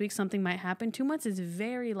by next week something might happen. 2 months is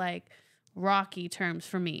very rocky terms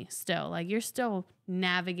for me still. Like, you're still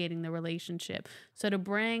navigating the relationship. So to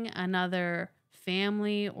bring another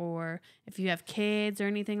family, or if you have kids or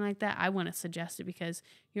anything like that, I wouldn't suggest it because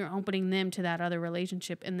you're opening them to that other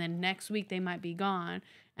relationship, and then next week they might be gone,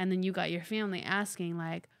 and then you got your family asking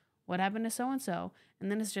like, what happened to so and so? And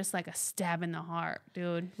then it's just like a stab in the heart,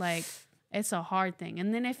 dude. Like, it's a hard thing.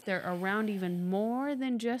 And then if they're around even more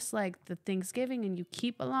than just like the Thanksgiving and you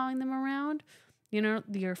keep allowing them around,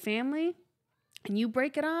 your family, and you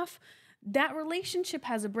break it off, that relationship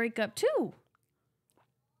has a breakup too.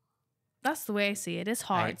 That's the way I see it. It's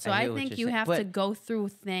hard. I think you have to go through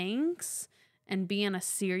things and be in a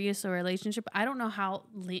serious relationship. I don't know how,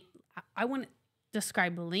 I wouldn't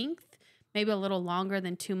describe length, maybe a little longer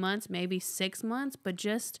than 2 months, maybe 6 months, but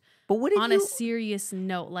just what if on a serious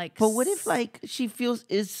note. But what if she feels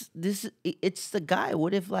it's the guy?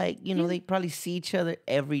 What if they probably see each other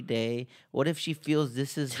every day? What if she feels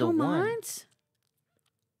this is the one? 2 months?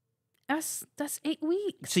 That's 8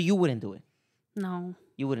 weeks. So you wouldn't do it? No.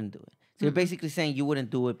 You wouldn't do it. So you're basically saying you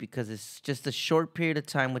wouldn't do it because it's just a short period of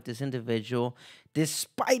time with this individual,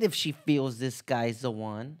 despite if she feels this guy's the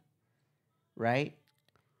one, right?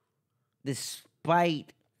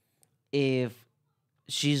 Despite if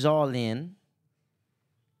she's all in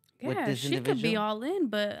with this individual. She could be all in,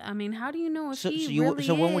 but I mean, how do you know if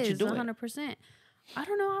when would you do it? 100%? I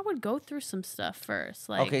don't know. I would go through some stuff first.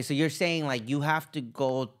 Okay, so you're saying you have to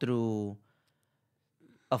go through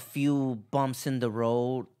a few bumps in the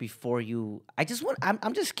road before you.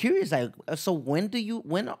 I'm just curious. So when do you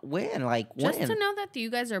when? Just to know that you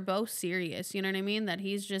guys are both serious. You know what I mean? That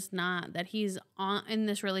he's just not. That he's in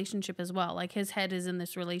this relationship as well. Like, his head is in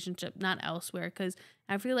this relationship, not elsewhere. Because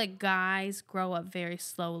I feel like guys grow up very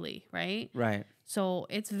slowly, right? Right. So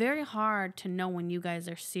it's very hard to know when you guys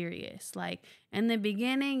are serious. Like in the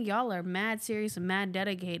beginning, y'all are mad serious and mad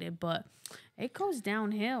dedicated, but it goes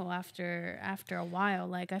downhill after a while.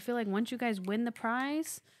 Like I feel like once you guys win the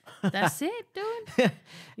prize, that's it, dude.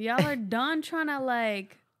 Y'all are done trying to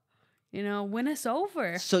like, win us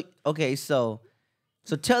over. So okay, so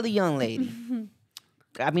tell the young lady.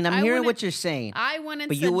 I mean, I'm I hearing wouldn't what you're saying, I wouldn't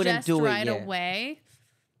but you wouldn't suggest do it right yet. away.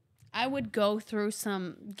 I would go through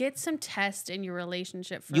get some tests in your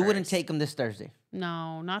relationship first. You wouldn't take him this Thursday.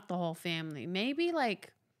 No, not the whole family. Maybe no,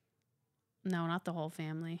 not the whole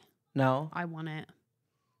family. No, I wouldn't.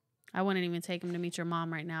 I wouldn't even take him to meet your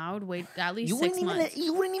mom right now. I would wait at least you 6 wouldn't months. even.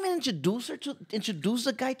 You wouldn't even introduce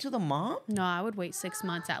the guy to the mom. No, I would wait 6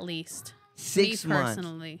 months at least. 6 Me months.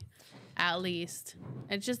 personally, at least.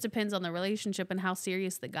 It just depends on the relationship and how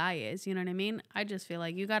serious the guy is. You know what I mean? I just feel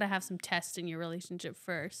like you got to have some tests in your relationship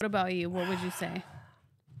first. What about you? What would you say?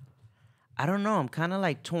 I don't know. I'm kind of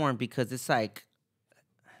like torn because it's like,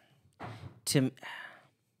 to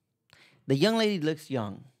the young lady looks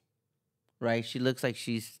young, right? She looks like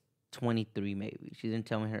she's 23 maybe. She didn't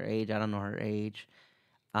tell me her age. I don't know her age.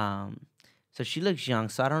 So she looks young.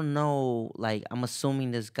 So I don't know. Like I'm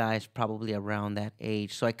assuming this guy's probably around that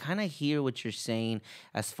age. So I kind of hear what you're saying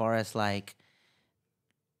as far as like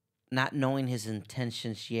not knowing his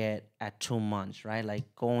intentions yet at 2 months, right?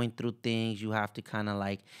 Like going through things, you have to kind of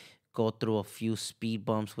like go through a few speed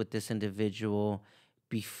bumps with this individual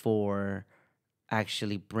before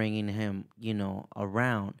actually bringing him,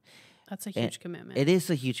 around. That's a And huge commitment. it is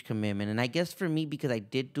a huge commitment. And I guess for me, because I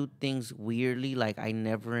did do things weirdly, like I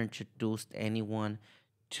never introduced anyone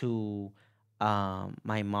to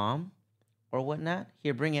my mom or whatnot.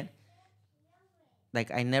 Here, bring it.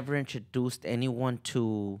 Like I never introduced anyone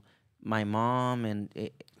to my mom,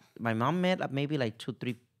 and my mom met maybe like 2,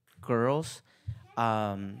 3 girls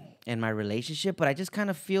in my relationship, but I just kind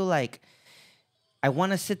of feel like I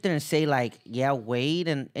want to sit there and say like, yeah, wait,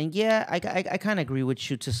 and yeah, I kind of agree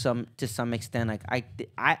with you to some extent. Like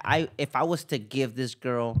I if I was to give this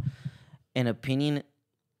girl an opinion,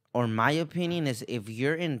 or my opinion is, if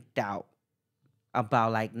you're in doubt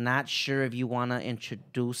about like not sure if you want to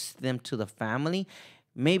introduce them to the family,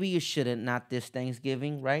 maybe you shouldn't, not this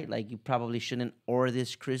Thanksgiving, right? Like you probably shouldn't, or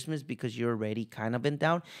this Christmas, because you're already kind of in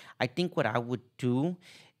doubt. I think what I would do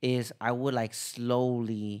is I would like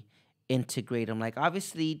slowly integrate them. Like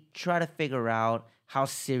obviously try to figure out how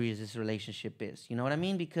serious this relationship is. You know what I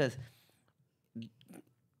mean? Because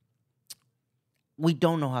we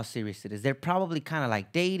don't know how serious it is. They're probably kind of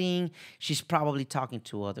like dating. She's probably talking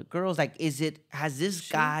to other girls. Like, has this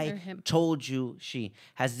guy told you,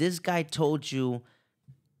 has this guy told you,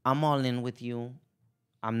 I'm all in with you,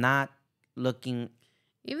 I'm not looking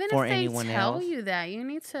Even for if they anyone tell else? you that, you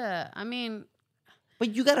need to,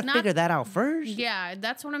 But you got to figure that out first. Yeah,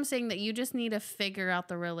 that's what I'm saying, that you just need to figure out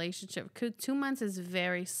the relationship. 'Cause 2 months is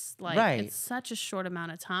very, Right. it's such a short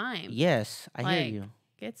amount of time. Yes, I hear you.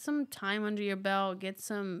 Get some time under your belt, get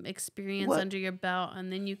some experience under your belt,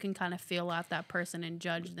 and then you can kind of feel out that person and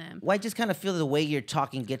judge them. Well, I just kind of feel the way you're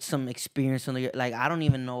talking, get some experience under your, like, I don't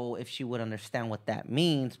even know if she would understand what that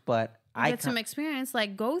means, but Get some experience,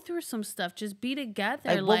 like go through some stuff, just be together.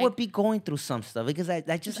 Like, what would be going through some stuff? Because I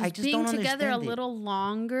just being don't together understand a little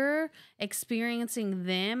longer, experiencing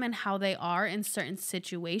them and how they are in certain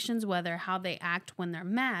situations, whether how they act when they're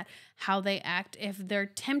mad, how they act if they're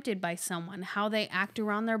tempted by someone, how they act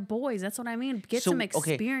around their boys. That's what I mean. Get some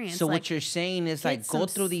experience. Okay. So what you're saying is like go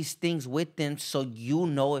through these things with them so you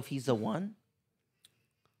know if he's the one?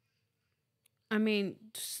 I mean,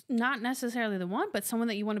 not necessarily the one, but someone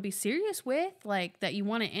that you want to be serious with, like that you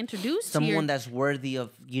want to introduce someone that's worthy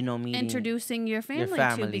of, meeting, introducing your family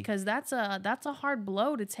to, because that's a hard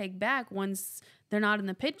blow to take back once they're not in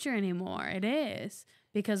the picture anymore. It is,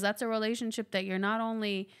 because that's a relationship that you're not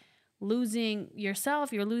only losing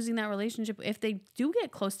yourself, you're losing that relationship if they do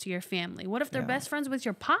get close to your family. What if they're best friends with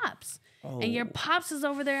your pops? And your pops is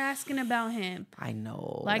over there asking about him. I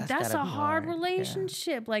know. Like, that's a hard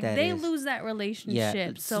relationship. Yeah. Like, they lose that relationship.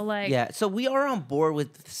 Yeah. So, like... Yeah, so we are on board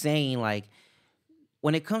with saying, like,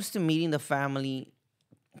 when it comes to meeting the family,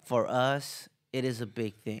 for us, it is a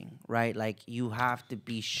big thing, right? Like, you have to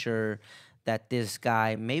be sure that this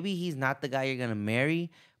guy, maybe he's not the guy you're going to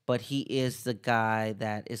marry, but he is the guy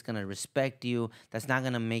that is going to respect you, that's not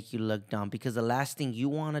going to make you look dumb. Because the last thing you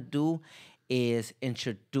want to do is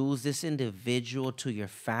introduce this individual to your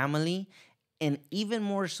family. And even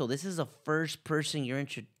more so, this is the first person you're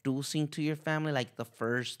introducing to your family, like the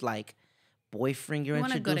first like boyfriend you're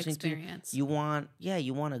introducing to. You want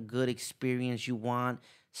a good experience. You want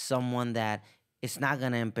someone that it's not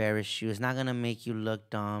gonna embarrass you, it's not gonna make you look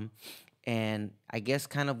dumb. And I guess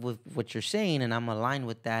kind of with what you're saying, and I'm aligned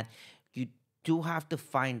with that, you do have to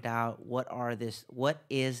find out what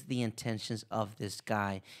is the intentions of this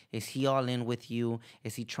guy. Is he all in with you?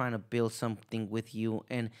 Is he trying to build something with you?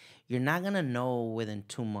 And you're not gonna know within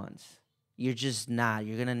 2 months. You're just not.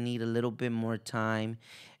 You're gonna need a little bit more time.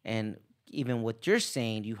 And even what you're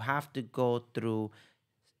saying, you have to go through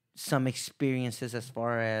some experiences as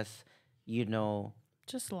far as, you know,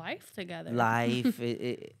 Just life together. life.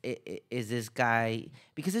 Is this guy,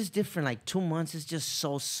 because it's different. Like 2 months is just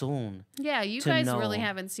so soon Yeah, you to guys really know.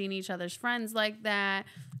 haven't seen each other's friends like that.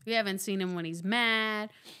 You haven't seen him when he's mad.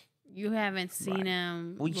 You haven't seen Right.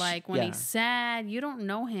 him We like when yeah. he's sad. You don't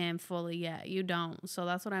know him fully yet. You don't. So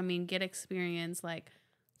that's what I mean. Get experience. Like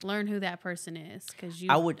learn who that person is. Because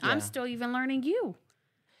I would, I'm yeah. still even learning you.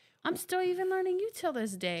 I'm still even learning you till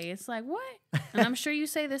this day. It's like, what? And I'm sure you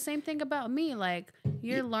say the same thing about me. Like,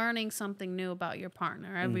 you're learning something new about your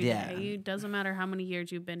partner every Yeah. day. It doesn't matter how many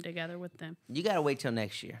years you've been together with them. You gotta wait till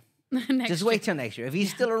next year. Next Just year. wait till next year. If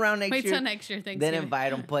he's still around next Wait year, till next year. Thanks. then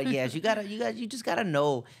invite him. But yes, you just gotta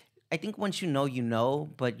know. I think once you know,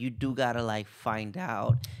 but you do gotta like find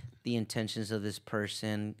out the intentions of this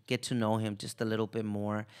person, get to know him just a little bit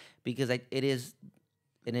more, because it is,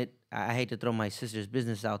 and I hate to throw my sister's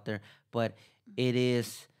business out there, but it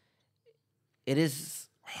is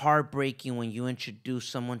heartbreaking when you introduce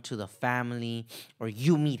someone to the family, or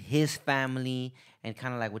you meet his family, and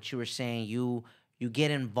kind of like what you were saying, you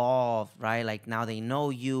get involved, right? Like now they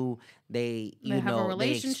know you, They have a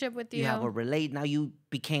relationship with you have a you. now you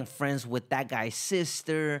became friends with that guy's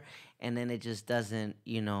sister, and then it just doesn't,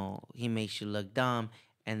 he makes you look dumb,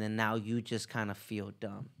 and then now you just kind of feel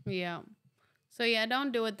dumb. Yeah. So yeah,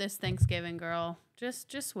 don't do it this Thanksgiving, girl.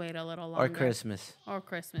 Just wait a little longer. Or Christmas. Or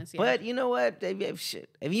Christmas. Yeah. But you know what?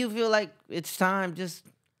 If you feel like it's time, just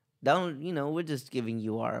don't. We're just giving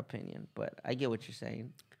you our opinion. But I get what you're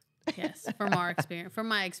saying. Yes, from our experience, from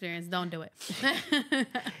my experience, don't do it.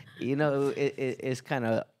 It's kind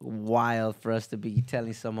of wild for us to be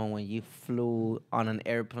telling someone when you flew on an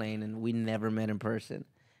airplane and we never met in person.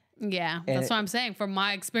 Yeah, And that's what I'm saying. From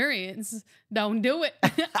my experience, don't do it.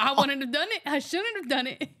 I wouldn't have done it. I shouldn't have done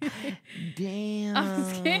it. Damn. I'm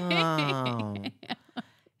just kidding.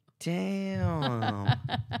 Damn.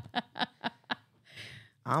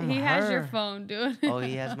 He has your phone, dude. Oh,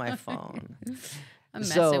 he has my phone. I'm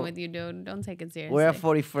messing So, with you, dude. Don't take it seriously. We're at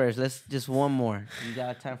 41st. Let's just one more. You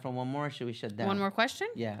got time for one more, or should we shut down? One more question?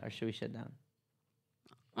 Yeah, or should we shut down?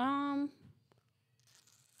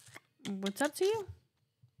 What's up to you?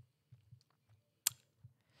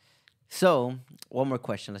 So, one more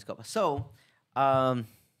question. Let's go. So,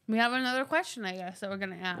 We have another question, I guess, that we're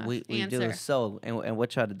gonna ask. we answer. do. So, and we'll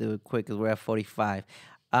try to do it quick because we're at 45.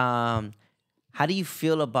 How do you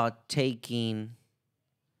feel about taking?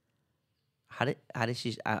 How did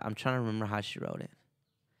she? I'm trying to remember how she wrote it.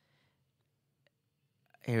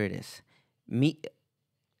 Here it is.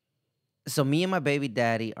 So me and my baby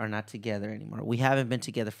daddy are not together anymore. We haven't been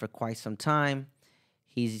together for quite some time.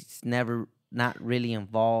 He's not really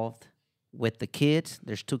involved with the kids.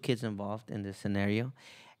 There's 2 kids involved in this scenario.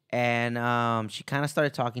 And she kind of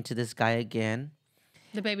started talking to this guy again.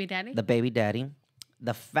 The baby daddy? The baby daddy.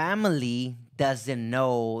 The family doesn't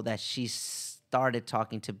know that she started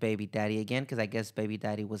talking to baby daddy again, because I guess baby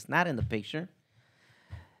daddy was not in the picture.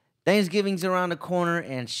 Thanksgiving's around the corner,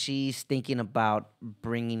 and she's thinking about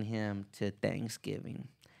bringing him to Thanksgiving.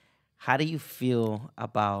 How do you feel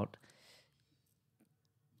about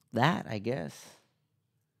that, I guess?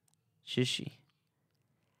 Should she?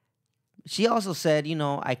 She also said,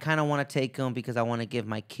 I kind of want to take him because I want to give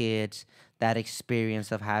my kids that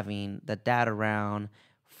experience of having the dad around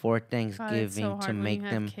for Thanksgiving to make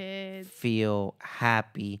them feel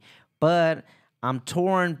happy. But I'm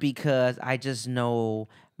torn because I just know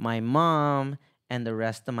my mom and the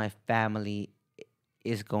rest of my family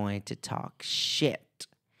is going to talk shit.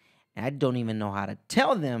 And I don't even know how to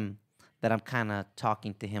tell them that I'm kind of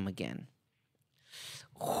talking to him again.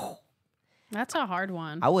 That's a hard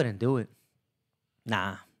one. I wouldn't do it.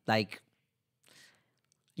 Nah, like,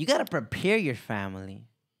 you got to prepare your family.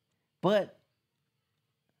 But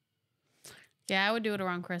yeah, I would do it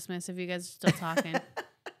around Christmas if you guys are still talking.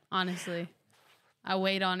 Honestly. I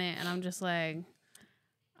wait on it, and I'm just like,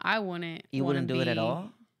 I wouldn't. You wouldn't do it at all?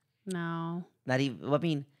 No. Not even, I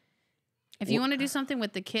mean. If you want to do something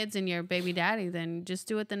with the kids and your baby daddy, then just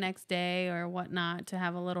do it the next day or whatnot to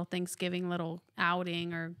have a little Thanksgiving, little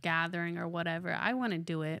outing or gathering or whatever. I wouldn't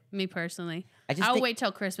do it, me personally. I would wait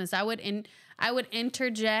till Christmas. I would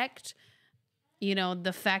interject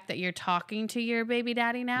the fact that you're talking to your baby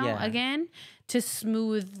daddy now again to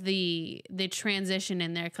smooth the transition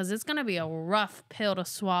in there, because it's gonna be a rough pill to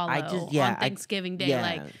swallow on Thanksgiving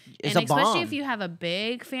Day. It's and a bomb. Especially if you have a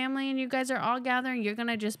big family and you guys are all gathering, you're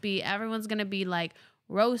gonna just be everyone's gonna be like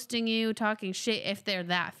roasting you, talking shit if they're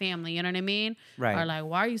that family. You know what I mean? Right. Or like,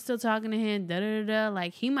 why are you still talking to him? Da da da da.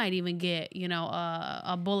 Like he might even get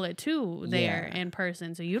a bullet too there in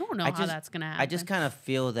person. So you don't know how that's gonna happen. I just kind of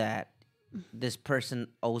feel that this person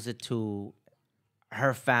owes it to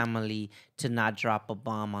her family to not drop a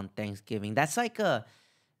bomb on Thanksgiving. That's like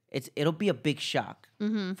it'll be a big shock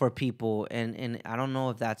for people, and I don't know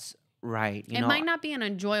if that's right. It might not be an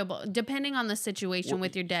enjoyable, depending on the situation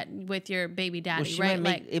with your baby daddy,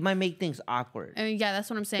 right? It might make things awkward. I mean, yeah, that's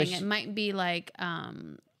what I'm saying. It might be like,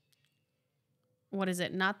 what is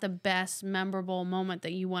it? Not the best memorable moment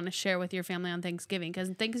that you want to share with your family on Thanksgiving, because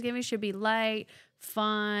Thanksgiving should be light,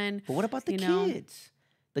 fun. But what about the kids?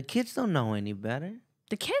 The kids don't know any better.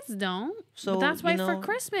 The kids don't. So but that's why for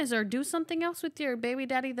Christmas, or do something else with your baby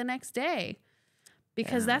daddy the next day,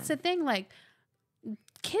 because that's the thing. Like,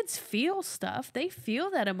 kids feel stuff. They feel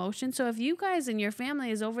that emotion. So if you guys and your family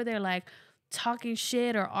is over there like talking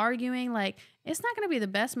shit or arguing, like, it's not going to be the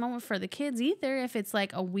best moment for the kids either. If it's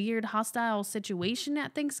like a weird hostile situation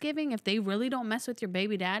at Thanksgiving, if they really don't mess with your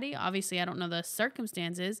baby daddy, obviously I don't know the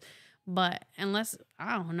circumstances, but unless,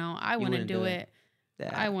 I don't know, I wouldn't do it.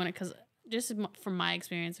 I wouldn't, because just from my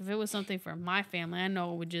experience, if it was something for my family, I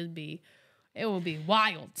know it would be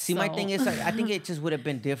wild. See, my thing is, I think it just would have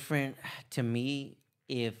been different to me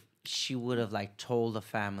if she would have like told the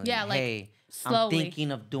family, hey, slowly.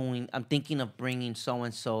 I'm thinking of bringing so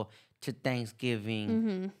and so to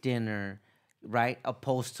Thanksgiving dinner, right?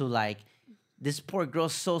 Opposed to like, this poor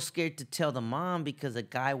girl's so scared to tell the mom because the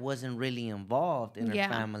guy wasn't really involved in her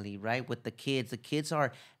family, right? With the kids. The kids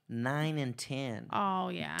are 9 and 10. Oh,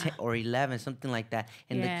 yeah. 10 or 11, something like that.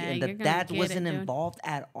 And the dad wasn't involved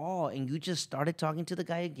at all. And you just started talking to the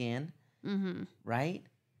guy again, right?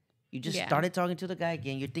 You just started talking to the guy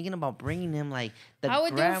again. You're thinking about bringing him like the I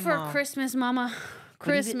would grandma. do it for Christmas, mama.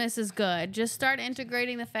 Christmas is good. Just start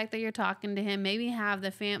integrating the fact that you're talking to him. Maybe have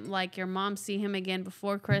the like your mom see him again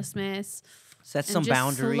before Christmas. Set some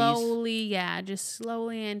boundaries. Just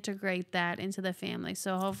slowly integrate that into the family.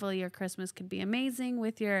 So hopefully your Christmas could be amazing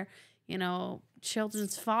with your,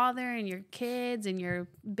 children's father and your kids and your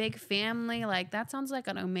big family. Like, that sounds like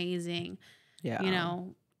an amazing,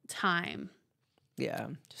 time. Yeah,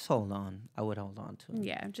 just hold on. I would hold on to it.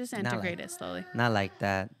 Yeah, just integrate it slowly. Not like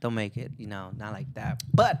that. Don't make it, not like that.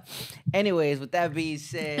 But anyways, with that being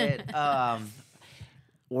said,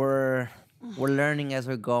 we're learning as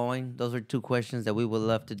we're going. Those are 2 questions that we would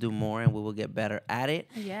love to do more, and we will get better at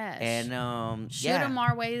it. Yes. And shoot them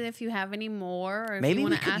our way if you have any more, or if maybe you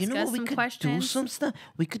want to ask us some questions. Do some stuff.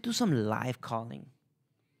 We could do some live calling.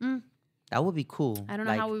 That would be cool. I don't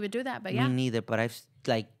know how we would do that, but Me neither, but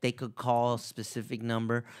they could call a specific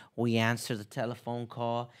number. We answer the telephone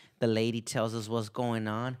call. The lady tells us what's going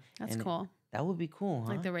on. That's cool. That would be cool,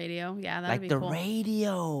 huh? Like the radio. Yeah, that would be cool. cool. Like the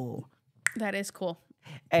radio. That is cool.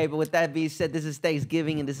 Hey, but with that being said, this is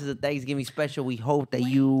Thanksgiving, and this is a Thanksgiving special. We hope that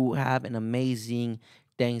you have an amazing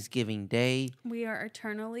Thanksgiving Day. We are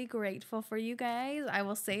eternally grateful for you guys. I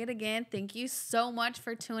will say it again. Thank you so much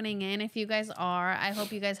for tuning in. If you guys are, I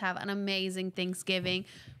hope you guys have an amazing Thanksgiving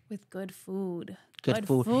with good food. Good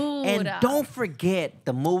food. And don't forget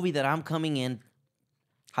the movie that I'm coming in,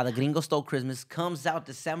 How the Gringo Stole Christmas, comes out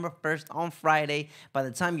December 1st on Friday. By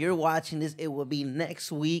the time you're watching this, it will be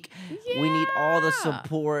next week. Yeah. We need all the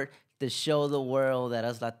support to show the world that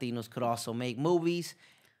us Latinos could also make movies.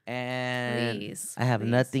 And I have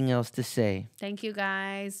nothing else to say. Thank you,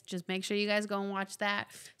 guys. Just make sure you guys go and watch that.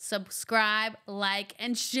 Subscribe, like,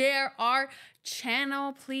 and share our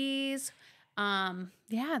channel, please.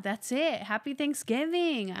 Yeah, that's it. Happy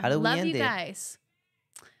Thanksgiving. I love you guys.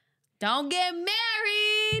 Don't get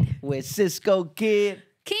married with Cisco Kid.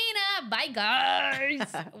 Kina. Bye,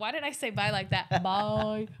 guys. Why did I say bye like that?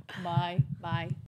 Bye, bye, bye.